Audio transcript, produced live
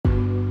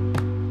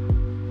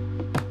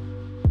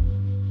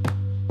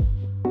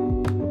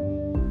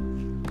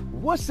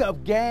What's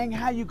up, gang?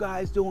 How you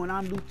guys doing?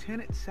 I'm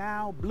Lt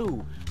Sal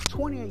Blue,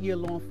 28-year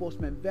law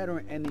enforcement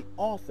veteran and the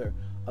author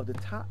of the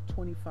Top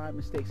 25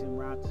 Mistakes en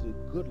Route to the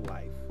Good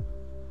Life,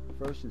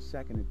 first and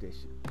second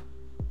edition.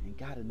 And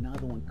got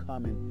another one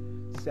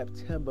coming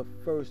September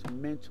 1st,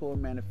 Mentor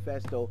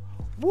Manifesto.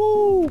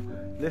 Woo!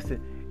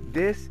 Listen,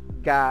 this,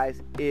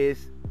 guys,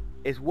 is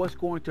what's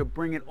going to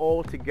bring it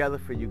all together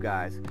for you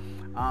guys.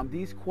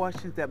 These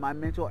questions that my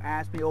mentor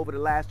asked me over the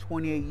last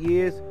 28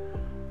 years,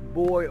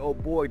 boy, oh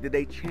boy, did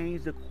they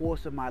change the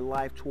course of my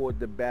life toward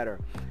the better.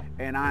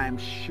 And I am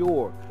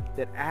sure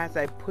that as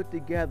I put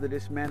together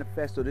this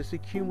manifesto, this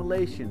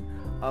accumulation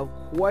of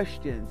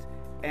questions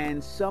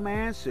and some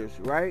answers,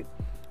 right?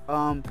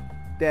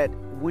 That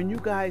when you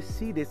guys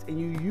see this and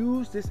you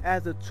use this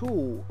as a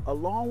tool,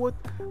 along with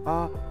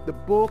the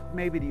book,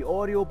 maybe the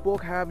audio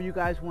book, however you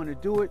guys want to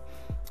do it,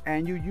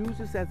 and you use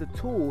this as a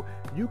tool,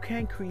 you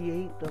can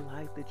create the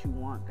life that you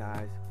want,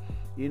 guys.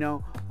 You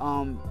know,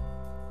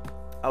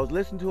 I was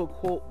listening to a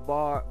quote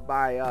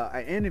by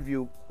an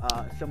interview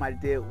somebody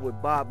did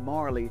with Bob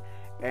Marley,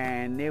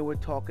 and they were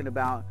talking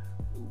about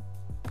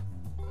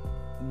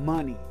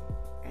money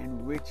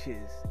and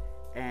riches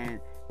and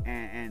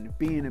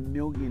being a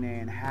millionaire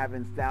and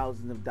having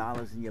thousands of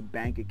dollars in your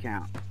bank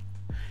account.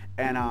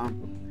 And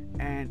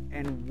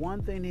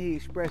one thing he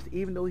expressed,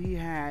 even though he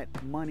had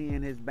money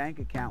in his bank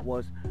account,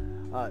 was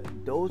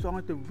those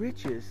aren't the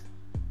riches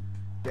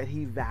that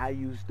he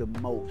values the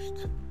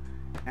most.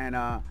 And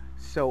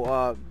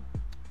so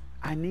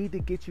I need to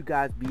get you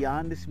guys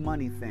beyond this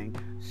money thing.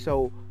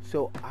 So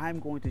I'm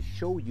going to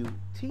show you,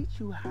 teach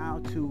you how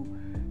to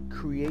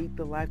create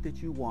the life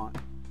that you want,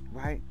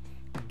 right?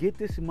 Get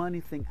this money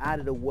thing out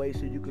of the way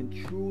so you can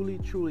truly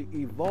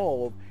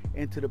evolve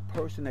into the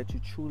person that you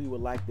truly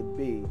would like to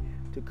be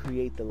to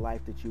create the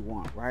life that you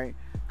want, right?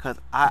 Because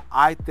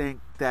I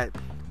think that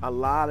a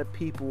lot of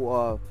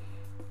people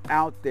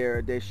out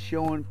there, they're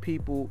showing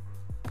people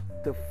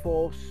the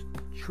false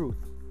truth.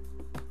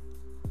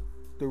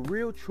 The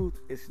real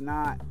truth is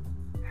not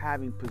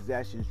having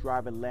possessions,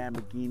 driving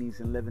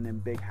Lamborghinis and living in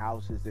big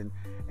houses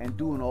and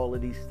doing all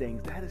of these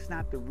things. That is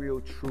not the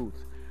real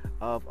truth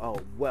of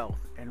wealth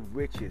and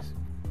riches.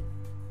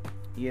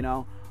 You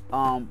know,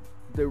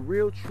 the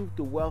real truth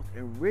to wealth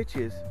and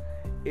riches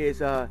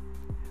is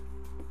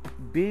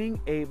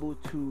being able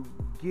to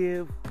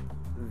give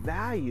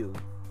value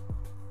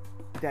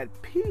that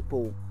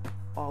people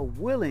are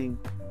willing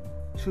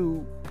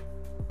to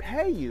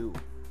pay you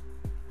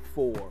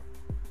for.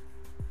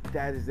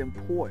 That is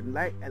important.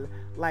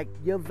 Like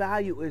your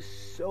value is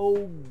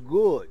so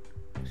good,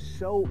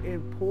 so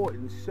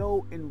important,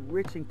 so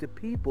enriching to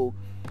people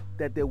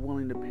that they're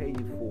willing to pay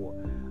you for.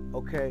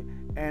 Okay,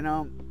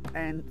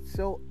 and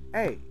so,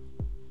 hey,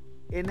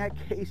 in that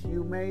case,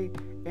 you may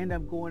end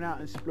up going out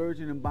and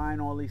splurging and buying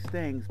all these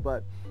things,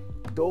 but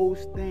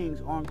those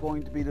things aren't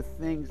going to be the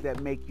things that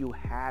make you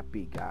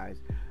happy,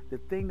 guys. The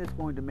thing that's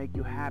going to make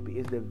you happy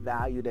is the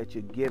value that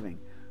you're giving.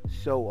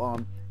 So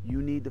you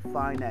need to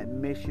find that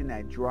mission,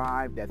 that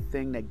drive, that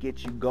thing that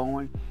gets you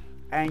going,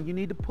 and you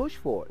need to push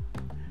for it.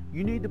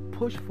 You need to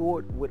push for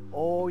it with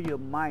all your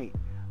might.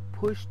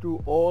 Push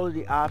through all of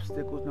the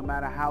obstacles, no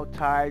matter how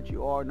tired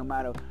you are, no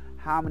matter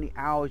how many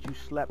hours you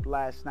slept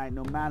last night,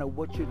 no matter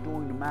what you're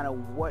doing, no matter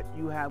what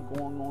you have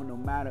going on, no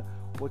matter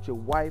what your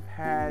wife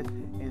has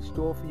in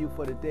store for you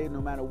for the day, no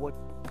matter what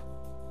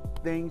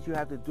things you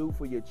have to do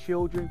for your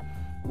children.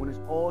 When it's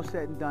all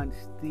said and done,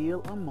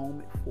 steal a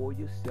moment for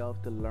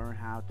yourself to learn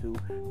how to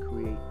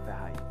create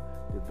value.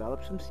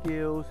 Develop some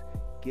skills,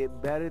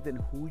 get better than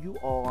who you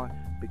are,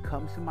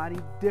 become somebody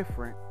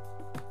different,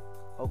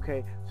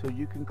 okay, so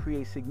you can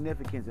create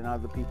significance in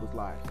other people's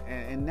lives.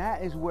 And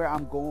that is where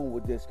I'm going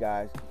with this,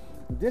 guys.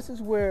 This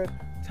is where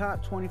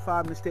Top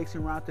 25 Mistakes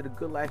en Route to the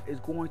Good Life is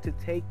going to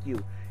take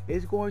you.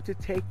 It's going to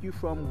take you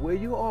from where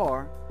you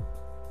are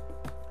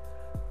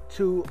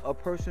to a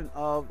person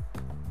of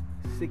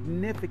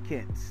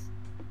significance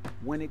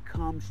when it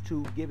comes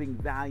to giving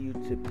value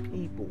to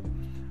people,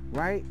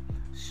 right?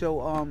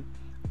 So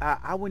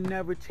I would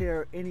never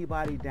tear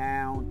anybody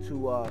down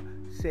to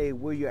say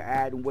where you're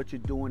at and what you're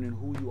doing and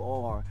who you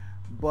are,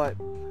 but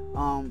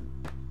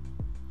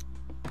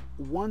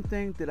one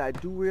thing that I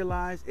do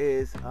realize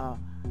is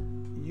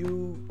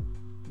you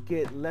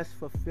get less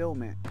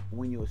fulfillment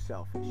when you're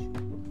selfish,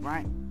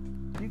 right?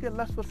 You get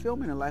less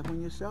fulfillment in life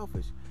when you're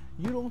selfish.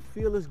 You don't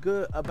feel as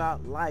good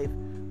about life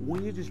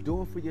when you're just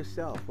doing for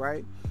yourself,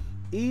 right?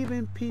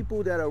 Even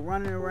people that are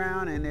running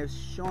around and they're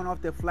showing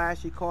off their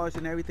flashy cars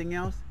and everything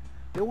else,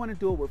 they want to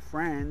do it with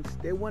friends.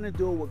 They want to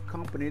do it with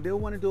company. They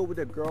want to do it with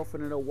their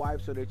girlfriend or their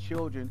wives or their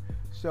children.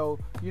 So,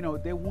 you know,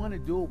 they want to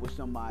do it with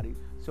somebody.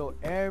 So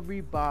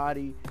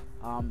everybody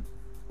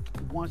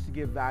wants to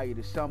give value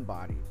to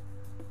somebody.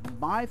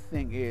 My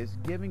thing is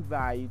giving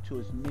value to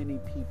as many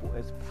people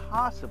as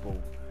possible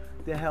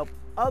to help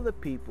other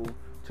people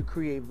to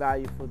create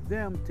value for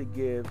them to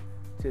give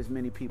to as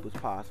many people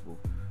as possible.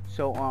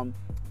 So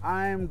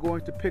I'm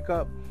going to pick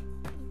up,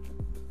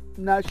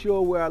 not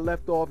sure where I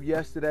left off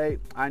yesterday.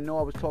 I know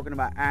I was talking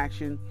about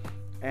action.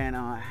 and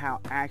how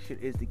action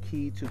is the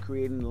key to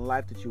creating the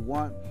life that you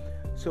want.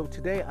 So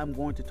today I'm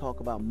going to talk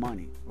about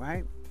money,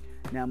 right?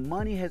 Now,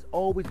 money has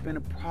always been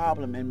a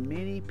problem in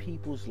many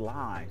people's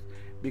lives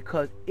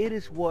because it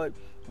is what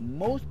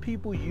most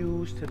people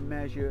use to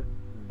measure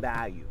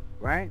value,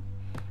 right?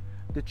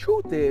 The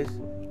truth is,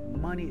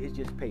 money is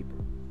just paper,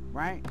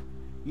 right?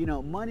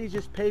 Money is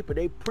just paper.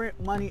 They print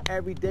money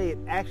every day. It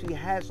actually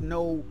has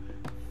no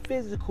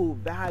physical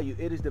value.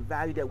 It is the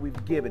value that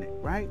we've given it,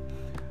 right?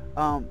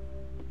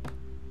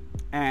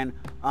 And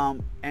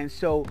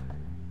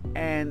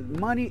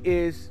money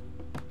is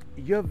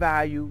your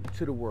value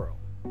to the world.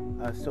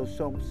 So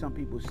some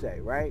people say,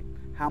 right?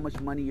 How much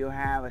money you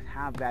have is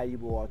how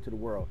valuable you are to the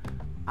world.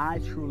 I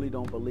truly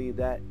don't believe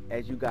that.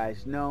 As you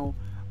guys know,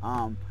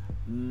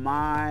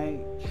 my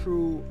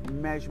true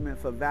measurement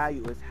for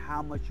value is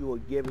how much you are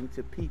giving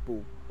to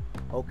people,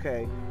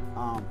 okay,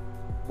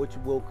 which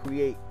will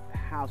create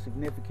how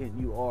significant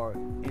you are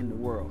in the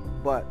world.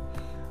 But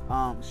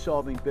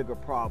solving bigger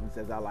problems,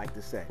 as I like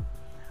to say.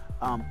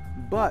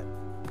 But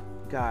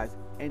guys,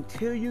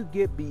 until you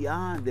get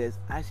beyond this,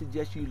 I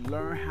suggest you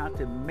learn how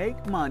to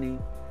make money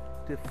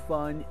to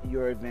fund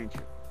your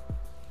adventure.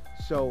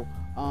 So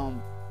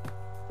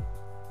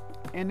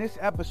in this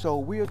episode,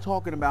 we are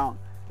talking about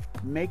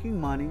making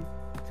money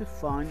to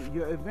fund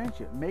your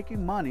adventure,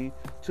 making money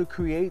to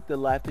create the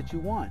life that you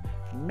want,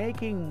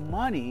 making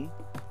money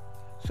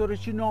so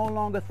that you no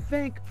longer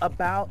think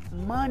about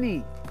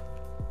money,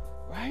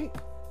 right?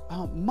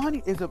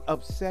 Money is an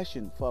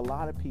obsession for a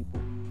lot of people,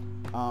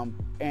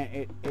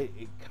 and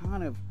it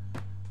kind of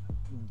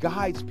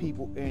guides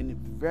people in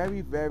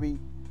very, very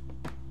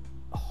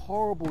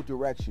horrible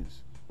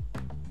directions.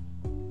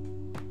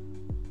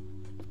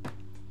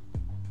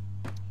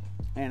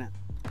 And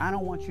I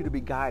don't want you to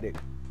be guided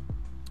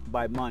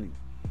by money,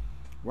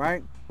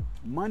 right?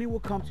 Money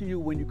will come to you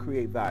when you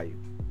create value,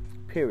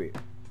 period.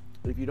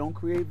 If you don't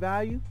create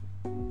value,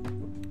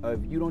 or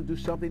if you don't do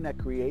something that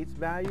creates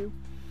value,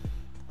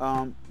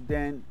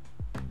 then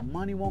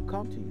money won't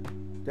come to you.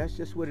 That's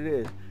just what it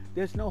is.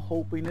 There's no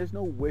hoping, there's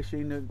no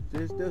wishing,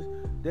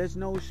 there's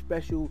no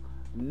special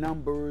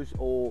numbers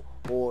or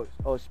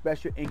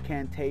special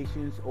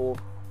incantations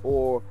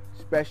or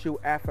special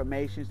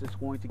affirmations that's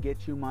going to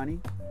get you money.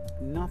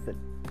 Nothing.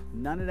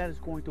 None of that is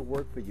going to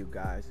work for you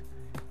guys.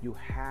 You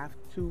have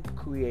to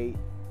create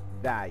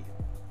value.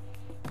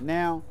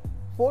 Now,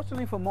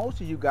 fortunately for most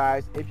of you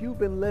guys, if you've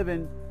been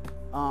living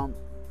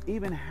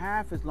even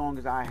half as long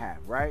as I have,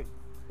 right?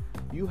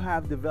 You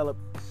have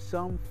developed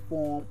some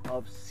form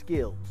of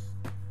skills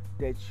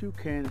that you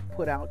can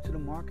put out to the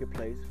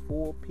marketplace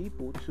for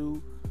people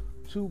to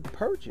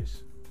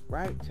purchase,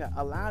 right? To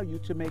allow you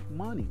to make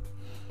money.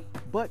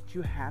 But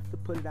you have to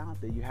put it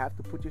out there. You have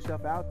to put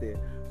yourself out there.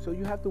 So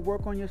you have to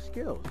work on your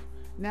skills.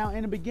 Now,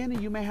 in the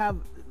beginning, you may have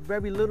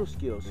very little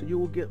skills, so you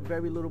will get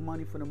very little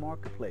money from the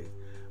marketplace.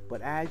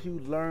 But as you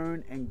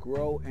learn and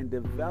grow and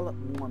develop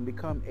more and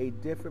become a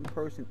different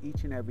person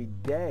each and every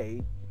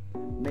day,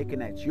 making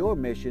that your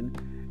mission,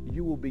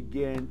 you will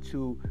begin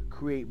to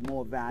create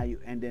more value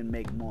and then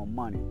make more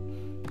money.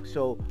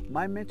 So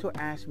my mentor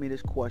asked me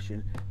this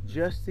question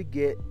just to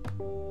get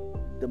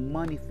the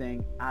money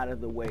thing out of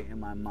the way in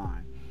my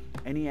mind.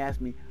 And he asked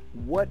me,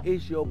 what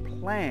is your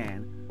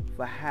plan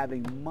for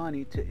having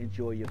money to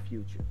enjoy your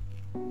future?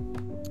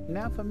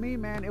 Now for me,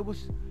 man, it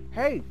was,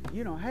 hey,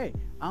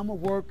 I'm gonna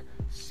work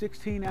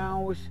 16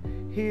 hours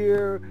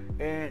here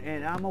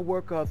and I'm gonna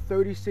work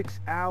 36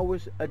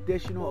 hours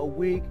additional a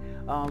week,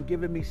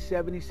 giving me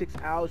 76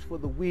 hours for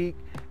the week,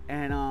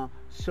 and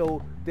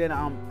so then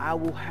I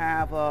will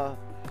have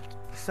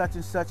such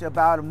and such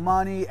amount of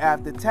money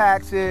after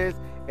taxes,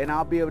 and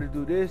I'll be able to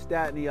do this,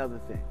 that, and the other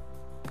thing.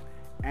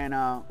 And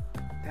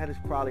that is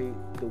probably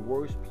the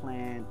worst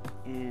plan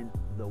in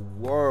the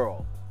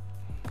world,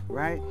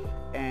 right?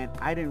 And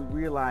I didn't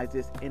realize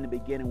this in the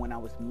beginning when I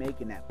was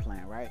making that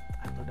plan, right?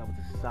 I thought that was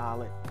a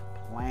solid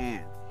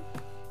plan.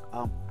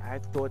 I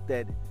thought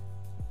that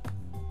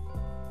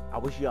I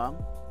was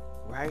young,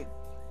 right?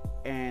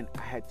 And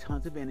I had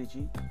tons of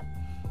energy,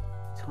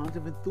 tons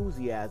of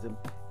enthusiasm,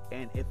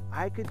 and if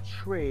I could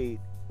trade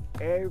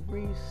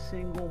every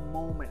single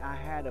moment I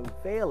had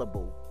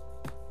available,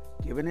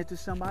 giving it to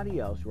somebody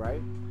else,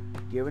 right?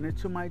 Giving it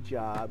to my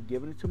job,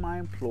 giving it to my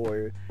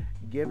employer,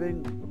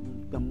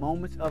 giving the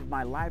moments of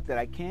my life that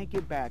I can't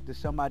get back to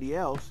somebody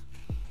else,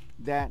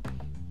 that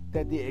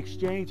the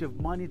exchange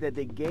of money that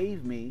they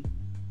gave me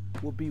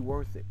will be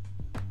worth it.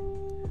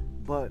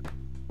 But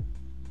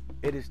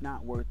it is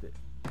not worth it,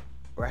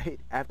 right?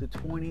 After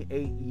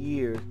 28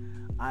 years,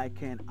 I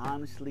can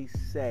honestly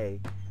say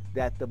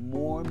that the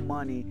more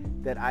money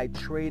that I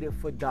traded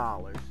for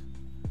dollars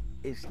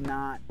is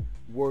not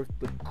worth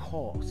the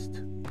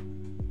cost,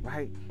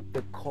 right?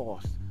 The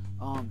cost.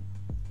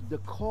 The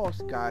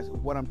cost, guys,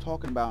 what I'm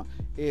talking about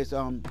is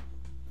I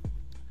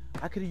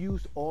could have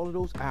used all of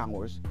those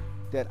hours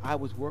that I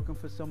was working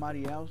for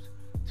somebody else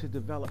to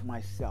develop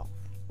myself.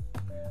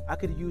 I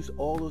could have used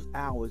all those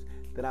hours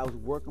that I was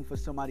working for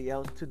somebody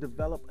else to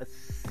develop a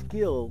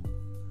skill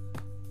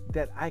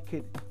that I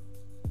could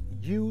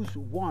use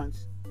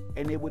once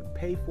and it would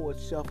pay for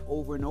itself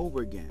over and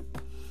over again,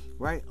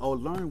 right? Or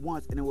learn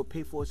once and it would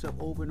pay for itself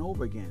over and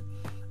over again.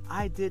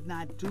 I did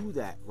not do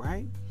that,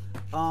 right?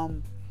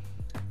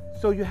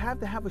 So you have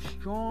to have a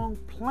strong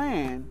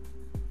plan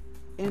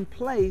in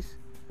place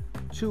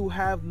to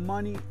have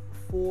money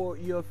for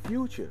your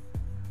future.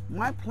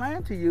 My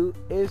plan to you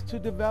is to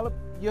develop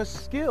your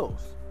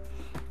skills.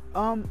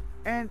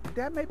 And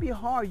that may be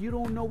hard. You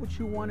don't know what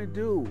you want to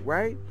do,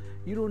 right?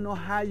 You don't know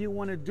how you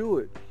want to do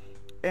it.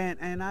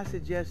 And I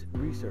suggest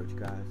research,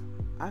 guys.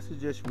 I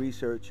suggest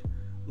research,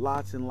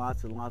 lots and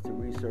lots and lots of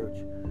research,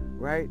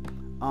 right?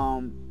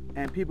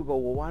 And people go,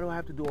 well, why do I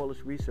have to do all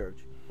this research?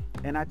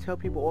 And I tell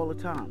people all the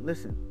time,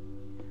 listen,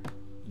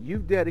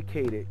 you've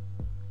dedicated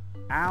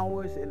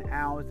hours and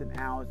hours and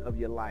hours of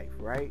your life,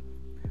 right?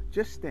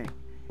 Just think,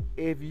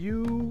 if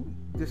you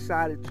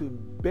decided to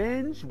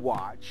binge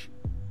watch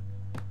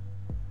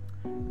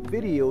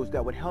videos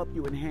that would help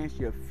you enhance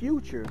your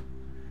future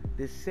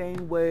the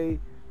same way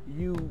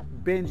you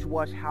binge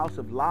watch House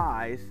of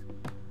Lies,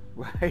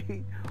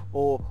 right?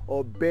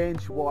 Or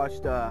binge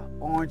watched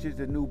Orange is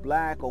the New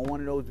Black or one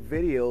of those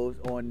videos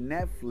on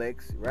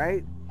Netflix,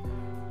 right?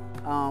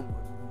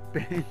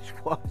 Binge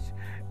watch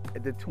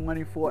the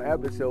 24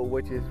 episode,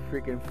 which is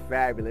freaking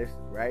fabulous,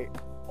 right?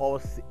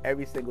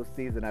 Every single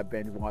season I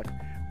binge watched,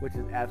 which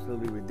is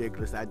absolutely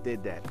ridiculous. I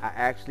did that. I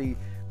actually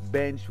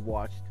binge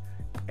watched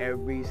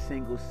every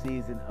single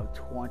season of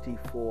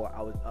 24.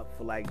 I was up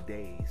for like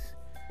days,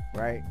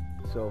 right?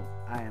 So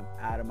I am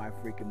out of my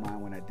freaking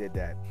mind when I did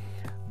that.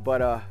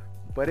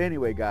 But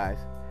anyway, guys,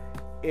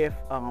 if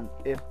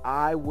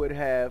I would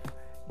have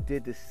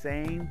did the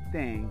same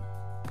thing,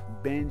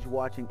 binge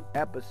watching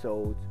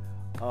episodes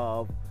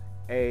of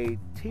a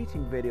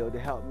teaching video to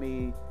help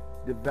me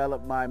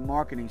develop my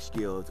marketing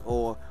skills,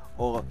 or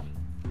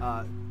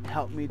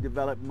help me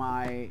develop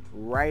my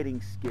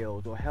writing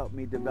skills, or help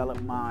me develop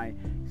my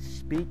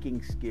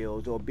speaking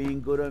skills, or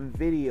being good on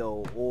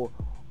video, or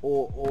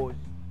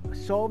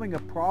solving a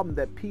problem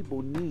that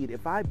people need.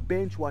 If I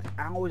binge watch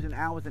hours and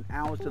hours and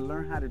hours to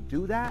learn how to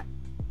do that,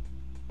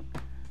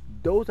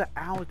 those are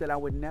hours that I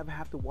would never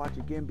have to watch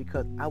again,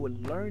 because I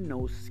would learn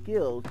those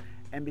skills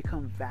and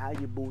become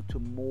valuable to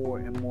more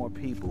and more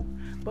people.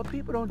 But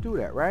people don't do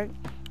that, right?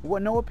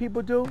 Know what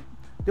people do?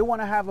 They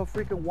want to have a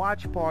freaking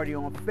watch party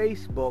on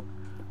Facebook,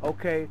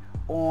 okay,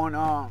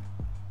 on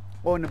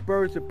the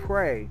Birds of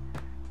Prey,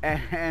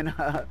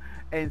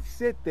 and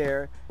sit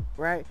there,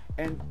 right,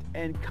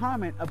 and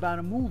comment about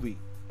a movie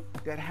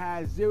that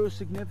has zero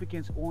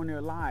significance on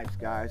their lives,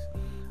 guys.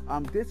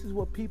 This is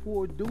what people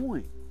are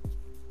doing,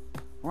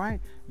 right?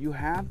 You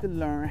have to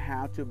learn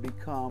how to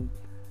become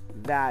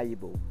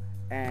valuable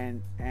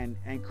and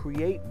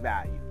create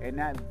value, and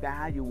that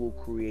value will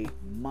create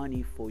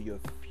money for your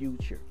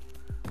future,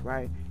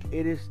 right?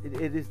 It is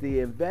the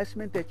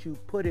investment that you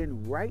put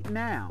in right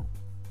now,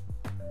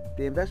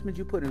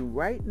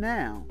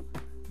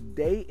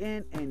 day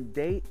in and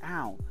day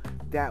out,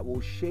 that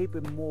will shape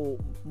and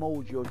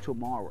mold your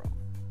tomorrow.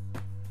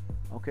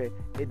 Okay,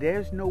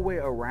 there's no way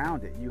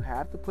around it. You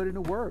have to put in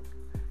the work,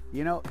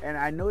 you know. And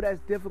I know that's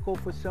difficult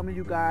for some of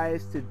you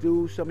guys to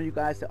do, some of you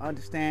guys to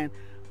understand.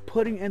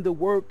 Putting in the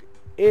work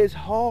is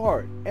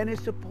hard, and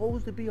it's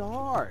supposed to be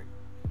hard.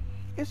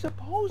 It's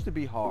supposed to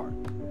be hard,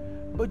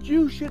 but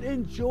you should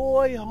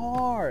enjoy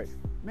hard,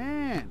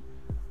 man.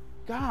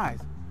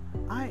 Guys,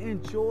 I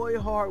enjoy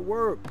hard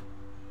work.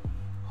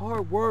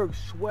 Hard work,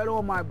 sweat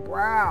on my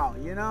brow,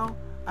 you know.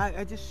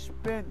 I just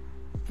spent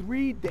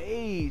 3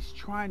 days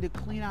trying to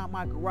clean out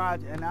my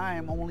garage, and I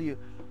am only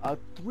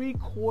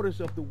 3/4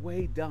 of the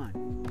way done.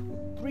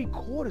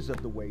 3/4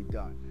 of the way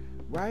done,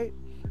 right?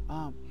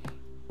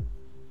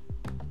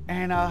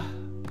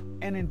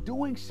 And in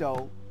doing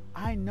so,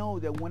 I know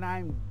that when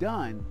I'm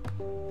done,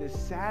 the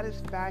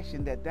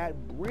satisfaction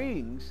that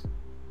brings,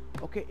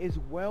 okay, is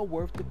well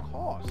worth the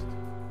cost,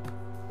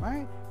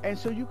 right? And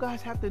so you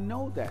guys have to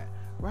know that,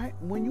 right?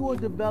 When you are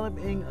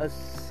developing a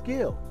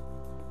skill,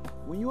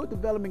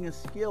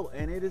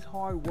 and it is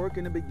hard work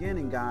in the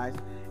beginning, guys,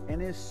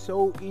 and it's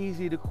so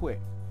easy to quit.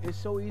 It's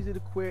so easy to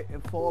quit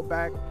and fall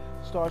back,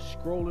 start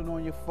scrolling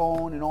on your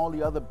phone and all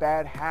the other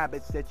bad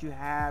habits that you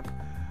have.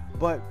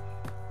 But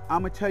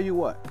I'm going to tell you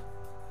what,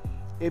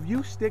 if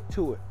you stick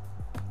to it,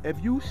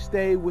 if you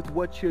stay with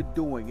what you're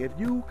doing, if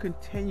you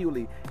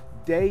continually,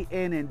 day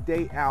in and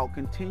day out,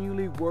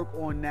 continually work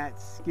on that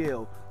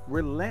skill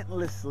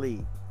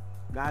relentlessly,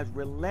 guys,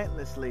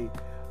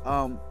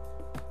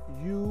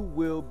 you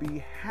will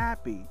be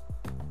happy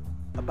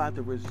about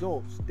the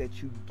results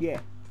that you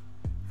get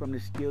from the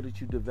skill that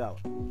you develop,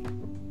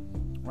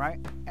 right?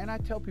 And I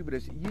tell people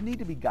this, you need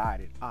to be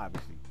guided,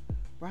 obviously,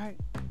 right?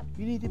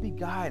 You need to be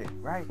guided,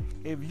 right?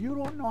 If you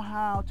don't know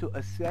how to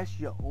assess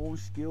your own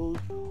skills,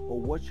 or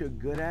what you're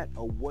good at,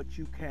 or what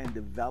you can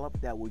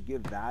develop that will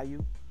give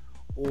value,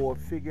 or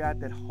figure out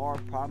that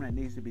hard problem that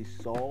needs to be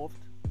solved,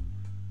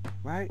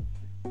 right?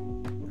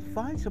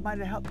 Find somebody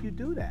to help you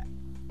do that.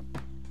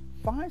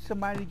 Find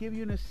somebody to give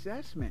you an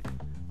assessment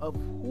of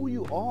who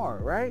you are,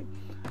 right?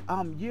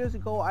 Years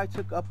ago, I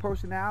took a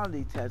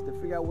personality test to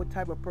figure out what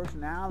type of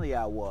personality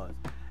I was,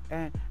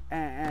 and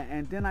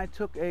then I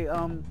took a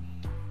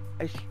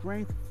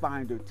strength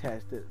finder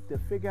test to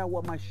figure out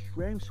what my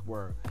strengths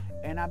were,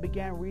 and I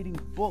began reading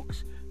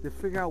books to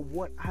figure out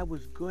what I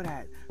was good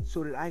at,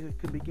 so that I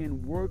could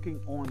begin working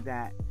on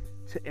that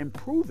to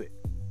improve it,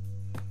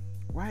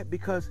 right?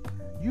 Because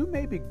you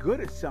may be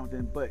good at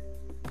something, but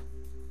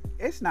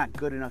it's not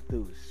good enough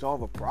to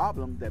solve a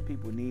problem that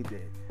people need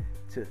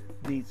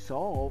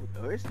solved,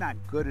 or it's not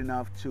good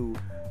enough to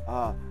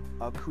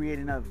create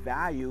enough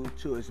value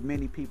to as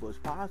many people as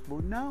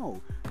possible. No,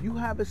 you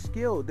have a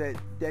skill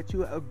that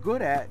you are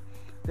good at,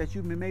 that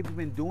you've maybe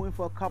been doing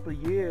for a couple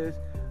of years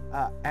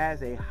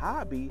as a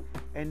hobby,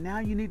 and now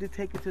you need to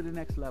take it to the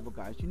next level,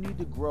 guys. You need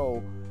to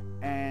grow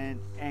and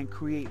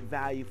create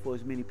value for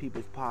as many people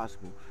as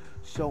possible.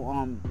 So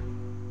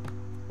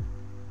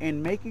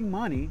in making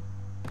money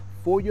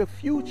for your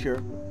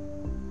future,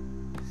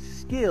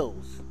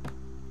 skills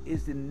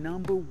is the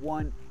number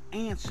one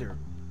answer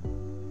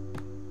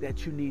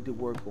that you need to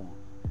work on.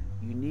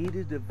 You need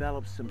to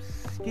develop some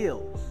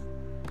skills,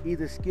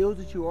 either skills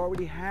that you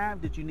already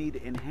have that you need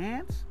to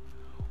enhance,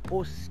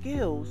 or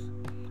skills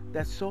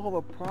that solve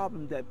a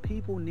problem that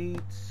people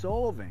need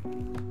solving.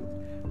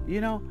 You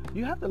know,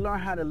 you have to learn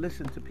how to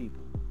listen to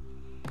people.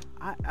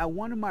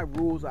 One of my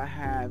rules I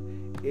have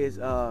is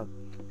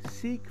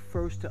seek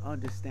first to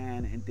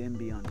understand and then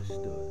be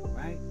understood,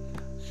 right?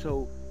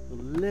 So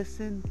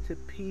listen to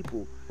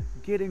people,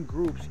 get in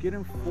groups, get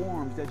in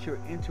forums that you're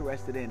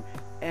interested in,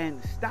 and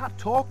stop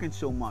talking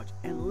so much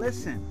and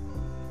listen.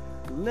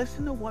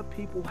 Listen to what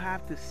people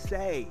have to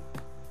say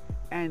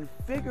and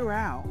figure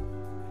out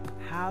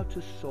how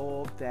to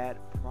solve that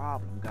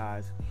problem,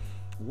 guys.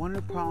 One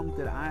of the problems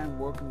that I am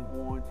working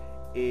on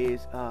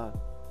is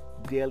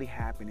daily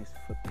happiness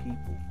for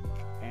people,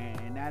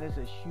 and that is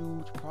a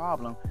huge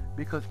problem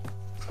because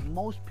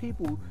most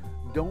people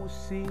don't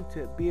seem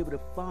to be able to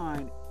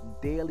find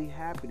daily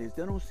happiness.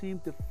 They don't seem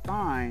to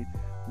find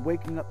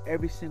waking up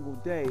every single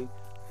day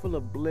full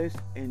of bliss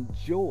and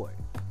joy.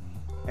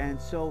 And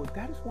so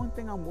that is one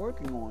thing I'm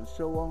working on.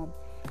 So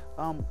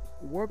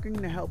working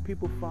to help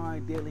people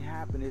find daily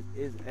happiness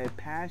is a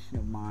passion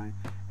of mine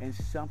and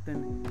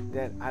something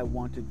that I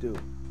want to do.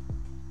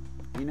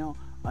 You know,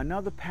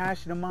 another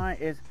passion of mine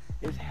is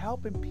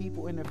helping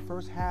people in the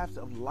first halves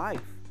of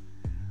life,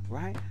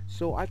 right?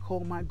 So I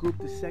call my group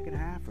the second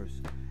halfers.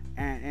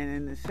 And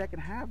in the second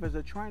halfers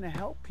are trying to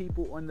help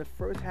people in the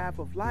first half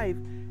of life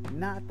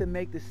not to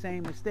make the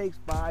same mistakes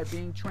by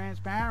being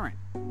transparent,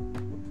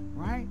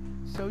 right?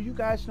 So you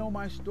guys know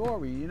my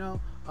story. You know,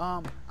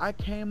 I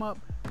came up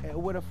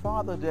with a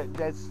father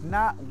that's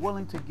not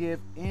willing to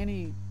give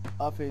any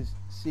of his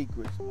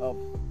secrets of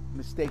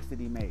mistakes that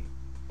he made.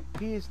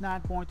 He is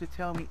not going to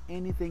tell me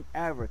anything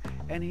ever,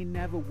 and he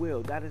never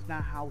will. That is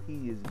not how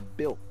he is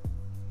built,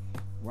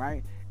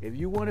 right? If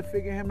you want to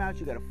figure him out,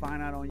 you got to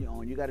find out on your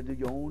own. You got to do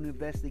your own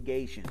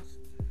investigations,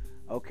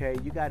 okay?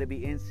 You got to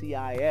be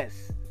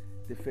NCIS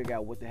to figure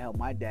out what the hell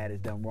my dad has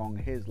done wrong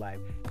in his life.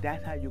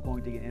 That's how you're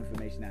going to get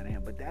information out of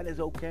him. But that is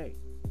okay.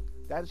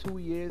 That is who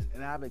he is,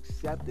 and I've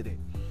accepted it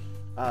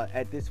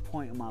at this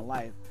point in my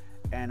life.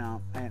 And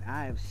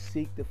I have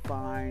sought to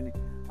find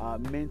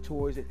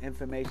mentors and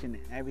information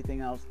and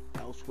everything else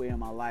elsewhere in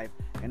my life,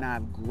 and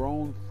I've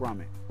grown from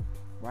it,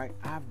 right?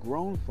 I've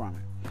grown from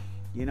it.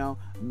 You know,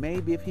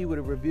 maybe if he would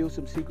have revealed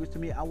some secrets to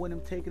me, I wouldn't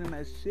have taken them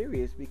as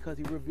serious because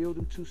he revealed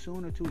them too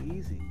soon or too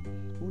easy.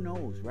 Who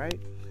knows, right?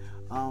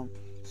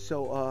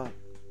 So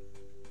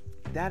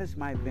that is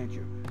my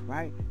venture,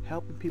 right?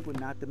 Helping people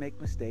not to make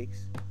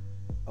mistakes,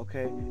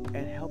 okay?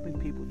 And helping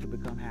people to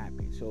become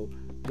happy. So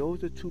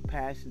those are two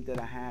passions that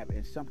I have,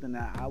 and something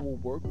that I will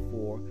work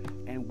for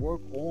and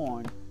work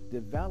on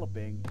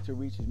developing to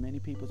reach as many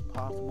people as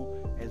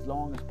possible, as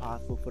long as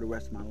possible for the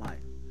rest of my life.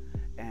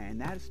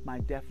 And that is my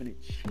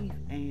definite chief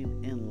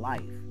aim in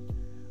life,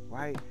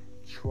 right?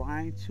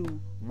 Trying to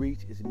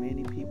reach as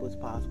many people as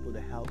possible to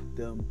help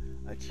them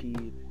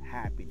achieve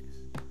happiness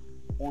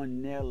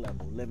on their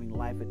level, living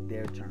life at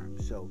their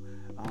terms. So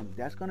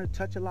that's going to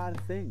touch a lot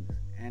of things.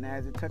 And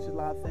as it touches a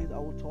lot of things, I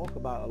will talk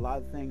about a lot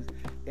of things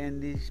in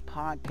these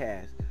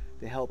podcasts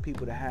to help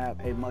people to have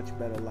a much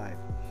better life.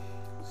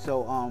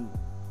 So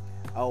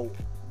the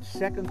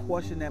second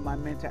question that my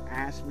mentor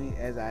asked me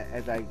as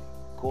I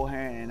go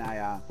ahead and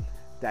I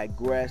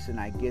digress and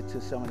I get to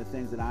some of the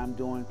things that I'm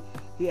doing,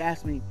 he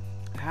asked me,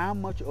 how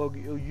much are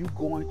you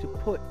going to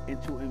put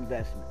into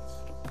investments,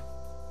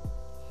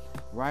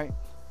 right?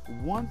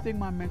 One thing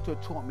my mentor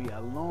taught me a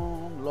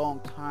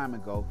long time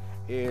ago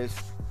is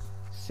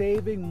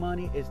saving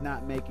money is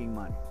not making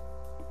money,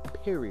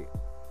 period.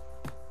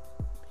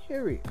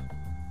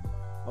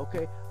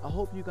 Okay, I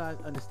hope you guys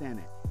understand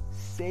that.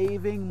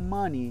 Saving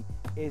money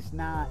is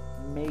not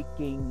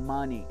making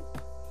money,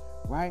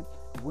 right?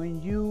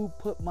 When you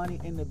put money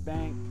in the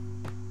bank,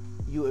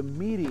 you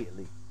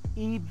immediately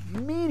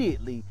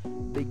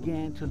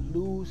begin to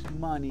lose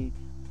money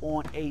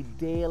on a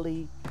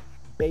daily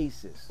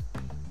basis.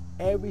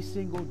 every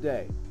single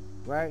day,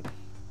 right?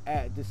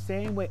 At the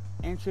same way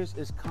interest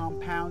is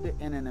compounded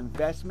in an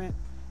investment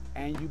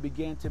and you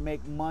begin to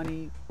make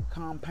money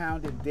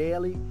compounded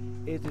daily,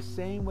 is the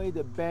same way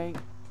the bank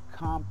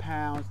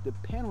compounds the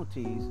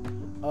penalties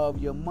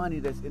of your money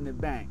that's in the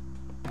bank.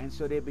 And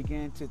so they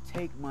begin to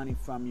take money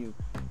from you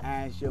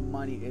as your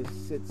money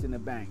sits in the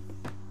bank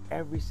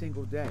every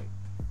single day.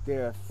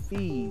 There are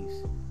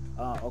fees,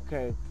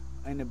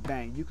 in the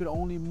bank. You could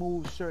only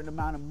move a certain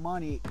amount of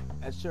money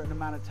a certain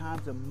amount of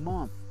times a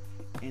month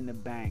in the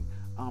bank.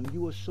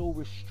 You are so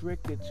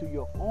restricted to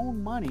your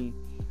own money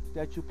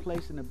that you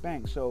place in the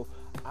bank. So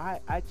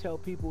I tell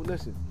people,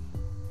 listen,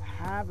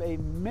 have a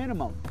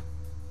minimum,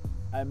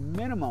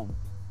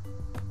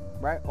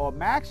 right? Or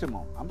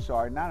maximum, I'm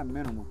sorry, not a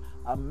minimum,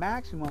 a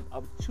maximum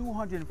of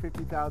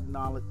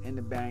 $250,000 in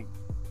the bank,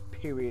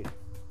 period,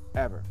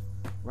 ever,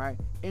 right?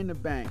 In the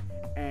bank.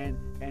 And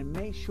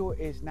make sure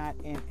it's not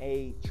in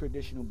a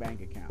traditional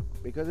bank account,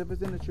 because if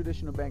it's in a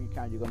traditional bank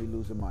account, you're going to be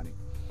losing money.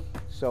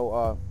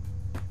 So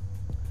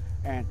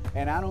and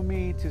I don't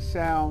mean to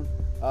sound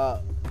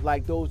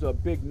like those are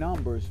big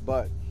numbers,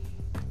 but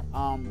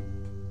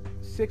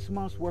 6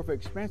 months worth of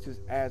expenses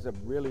adds up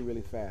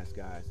really fast,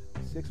 guys.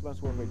 6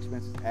 months worth of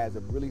expenses adds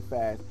up really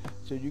fast.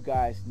 So you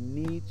guys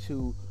need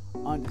to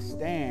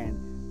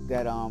understand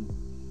that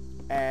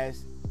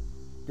as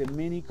the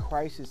many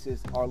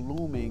crises are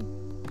looming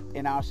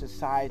in our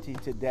society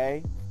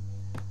today,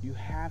 you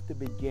have to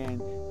begin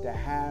to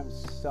have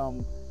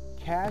some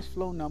cash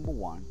flow, number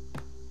one,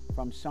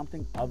 from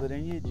something other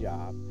than your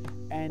job.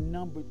 And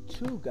number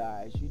two,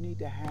 guys, you need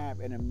to have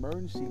an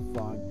emergency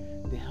fund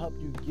to help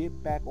you get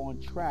back on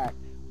track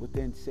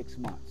within 6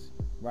 months,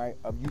 right,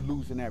 of you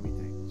losing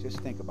everything.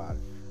 Just think about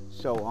it.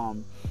 So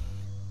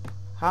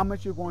how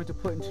much you're going to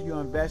put into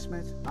your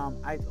investments,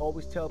 I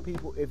always tell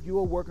people, if you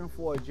are working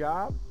for a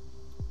job,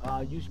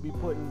 you should be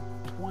putting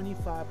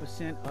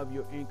 25% of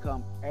your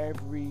income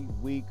every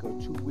week or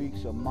 2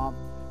 weeks or month.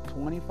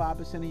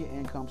 25% of your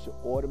income should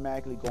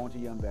automatically go into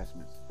your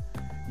investments.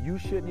 You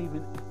shouldn't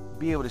even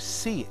be able to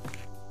see it.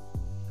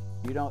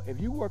 You know, if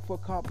you work for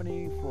a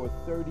company for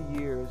 30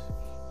 years,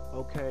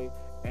 okay,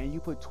 and you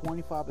put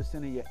 25%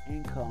 of your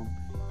income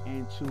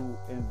into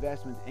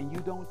investments and you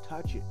don't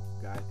touch it,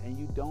 guys, and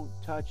you don't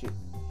touch it,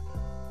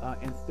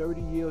 in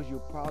 30 years, you'll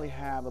probably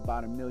have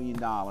about $1 million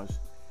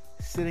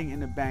sitting in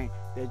the bank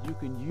that you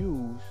can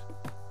use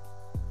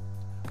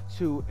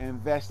to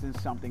invest in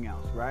something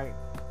else, right?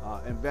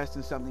 Invest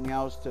in something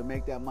else to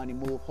make that money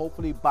move.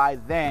 Hopefully by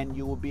then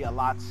you will be a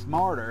lot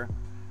smarter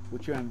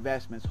with your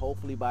investments.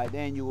 Hopefully by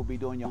then you will be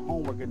doing your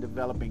homework and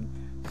developing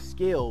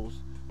skills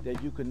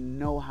that you can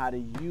know how to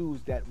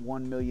use that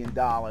 $1 million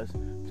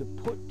to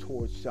put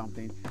towards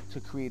something to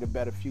create a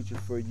better future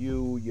for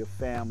you, your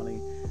family,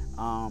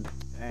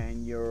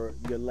 and your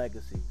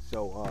legacy.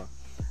 So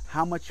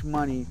how much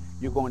money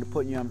you're going to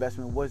put in your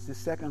investment was the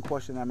second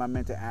question that I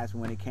meant to ask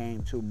when it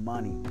came to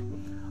money.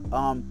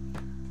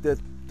 The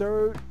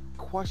third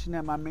question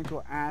that my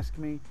mentor asked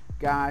me,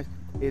 guys,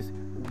 is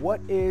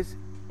what is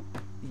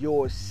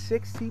your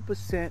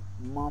 60%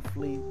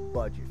 monthly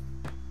budget?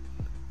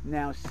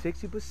 Now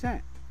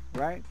 60%,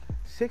 right?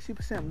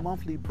 60%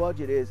 monthly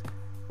budget is,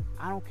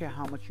 I don't care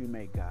how much you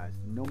make, guys,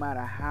 no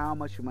matter how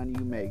much money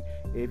you make.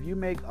 If you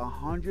make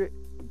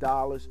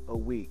 $100 a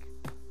week,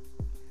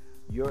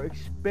 your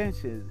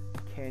expenses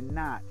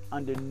cannot,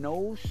 under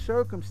no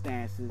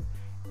circumstances,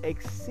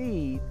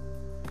 exceed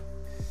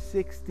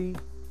 $60,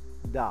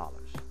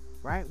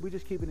 right? We're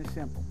just keeping it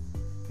simple.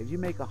 If you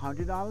make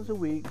 $100 a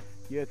week,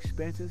 your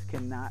expenses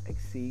cannot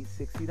exceed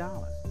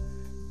 $60.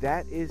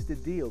 That is the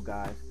deal,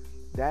 guys.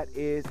 That's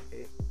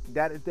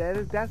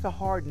a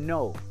hard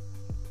no.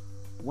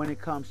 When it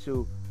comes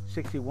to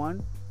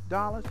 $61,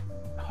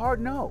 hard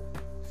no.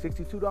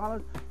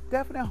 $62,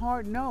 definite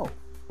hard no,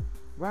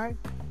 right?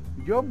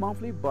 Your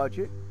monthly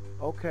budget,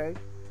 okay,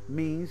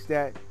 means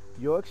that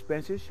your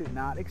expenses should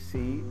not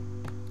exceed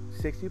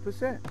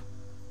 60%,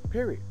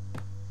 period.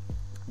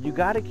 You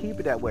got to keep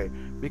it that way,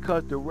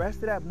 because the rest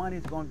of that money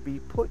is going to be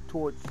put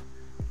towards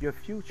your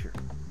future,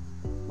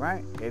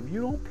 right? If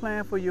you don't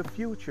plan for your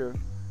future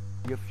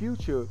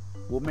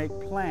will make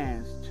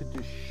plans to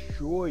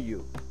destroy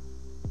you.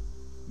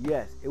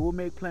 Yes, it will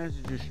make plans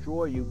to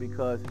destroy you,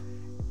 because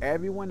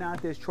everyone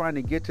out there is trying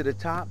to get to the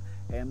top,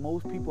 and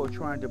most people are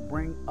trying to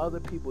bring other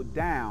people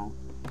down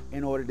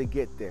in order to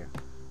get there.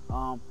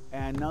 And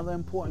another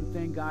important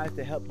thing, guys,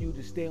 to help you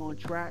to stay on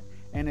track,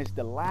 and it's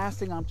the last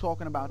thing I'm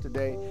talking about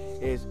today,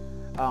 is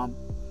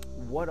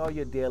what are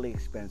your daily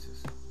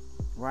expenses,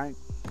 right?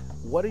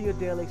 What are your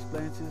daily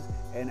expenses,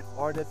 and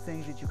are there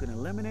things that you can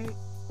eliminate?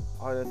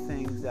 Are there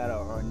things that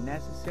are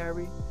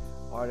necessary?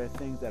 Are there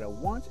things that are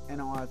wants, and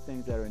are there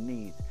things that are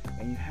needs?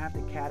 And you have to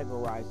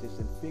categorize this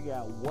and figure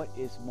out what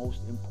is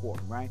most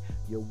important, right?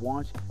 Your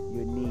wants,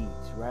 your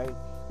needs, right?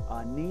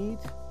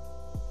 Needs,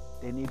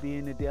 they need to be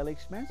in the daily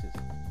expenses.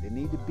 They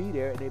need to be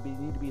there, and they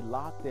need to be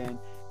locked in,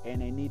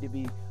 and they need to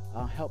be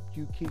help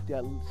you keep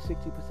that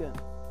 60%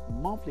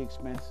 monthly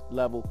expense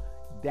level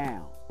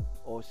down,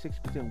 or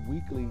 60%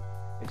 weekly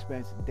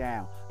expense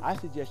down. I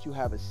suggest you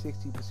have a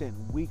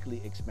 60%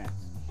 weekly expense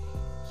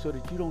so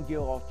that you don't get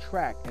off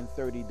track in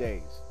 30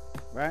 days,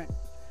 right?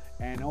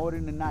 And in order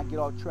to not get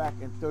off track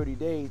in 30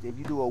 days, if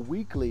you do a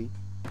weekly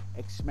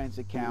expense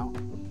account,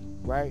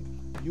 right,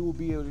 you will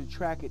be able to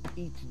track it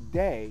each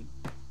day,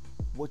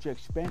 what your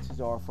expenses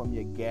are from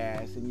your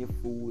gas and your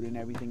food and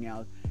everything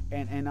else,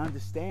 and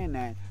understand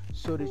that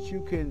so that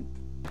you can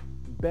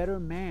better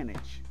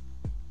manage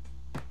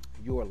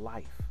your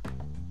life,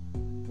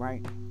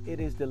 right? It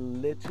is the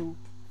little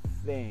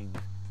things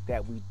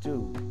that we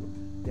do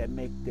that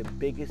make the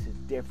biggest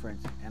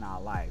difference in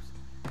our lives.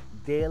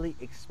 Daily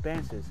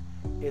expenses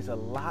is a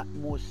lot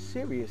more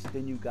serious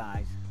than you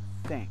guys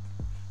think.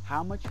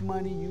 How much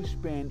money you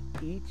spend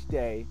each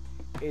day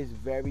is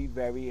very,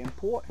 very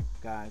important,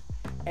 guys.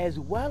 As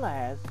well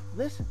as,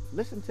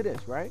 listen to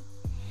this, right?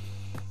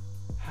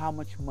 How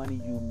much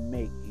money you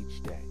make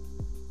each day.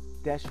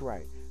 That's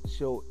right.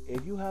 So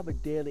if you have a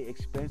daily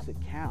expense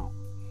account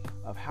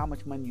of how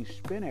much money you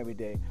spend every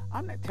day,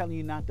 I'm not telling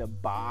you not to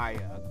buy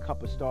a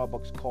cup of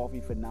Starbucks coffee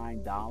for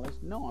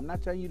 $9. No, I'm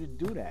not telling you to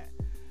do that.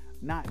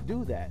 Not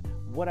do that.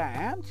 What I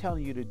am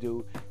telling you to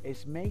do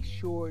is make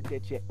sure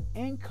that your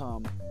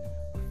income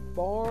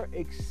far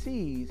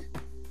exceeds,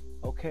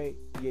 okay,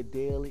 your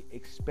daily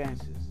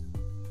expenses,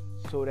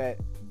 so that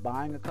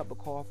buying a cup of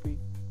coffee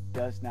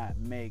does not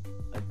make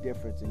a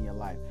difference in your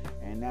life.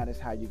 And that is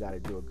how you got to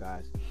do it,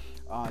 guys.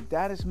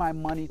 That is my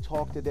money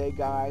talk today,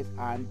 guys.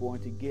 I'm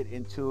going to get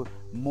into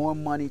more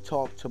money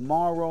talk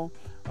tomorrow.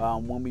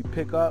 When we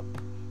pick up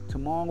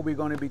tomorrow, we're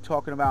going to be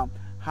talking about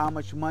how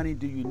much money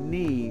do you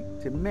need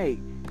to make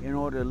in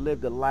order to live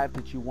the life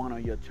that you want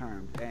on your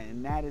terms.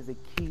 And that is a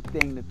key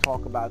thing to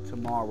talk about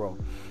tomorrow.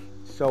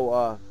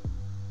 So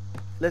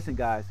listen,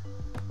 guys,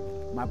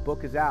 my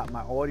book is out.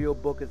 My audio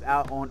book is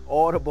out on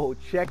Audible.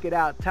 Check it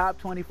out. Top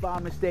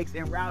 25 Mistakes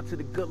en Route to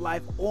the Good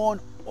Life on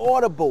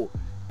Audible.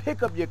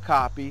 Pick up your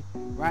copy,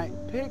 right?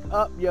 Pick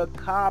up your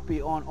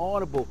copy on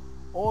Audible.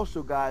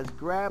 Also, guys,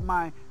 grab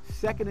my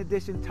second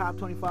edition Top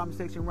 25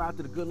 Mistakes en Route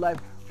to the Good Life.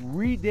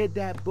 Redid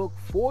that book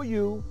for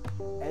you,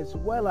 as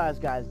well as,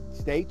 guys,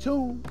 stay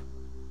tuned.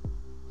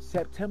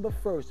 September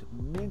 1st,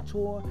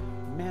 Mentor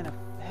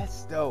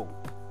Manifesto.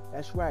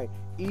 That's right.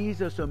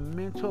 These are some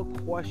mentor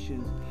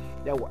questions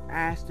that were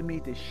asked to me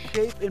to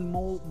shape and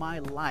mold my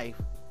life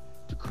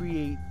to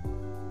create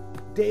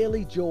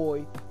daily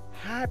joy,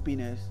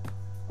 happiness,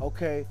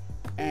 okay,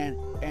 and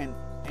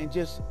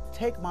just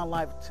take my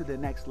life to the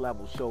next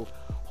level. So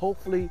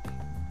hopefully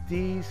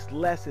these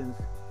lessons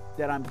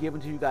that I'm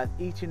giving to you guys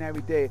each and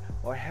every day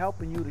are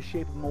helping you to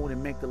shape and mold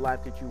and make the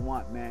life that you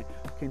want, man.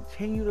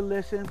 Continue to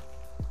listen.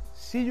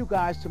 See you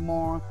guys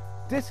tomorrow.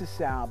 This is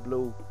Sal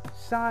Blue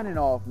signing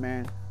off,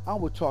 man. I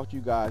will talk to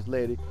you guys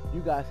later.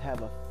 You guys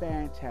have a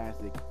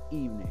fantastic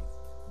evening.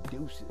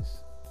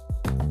 Deuces.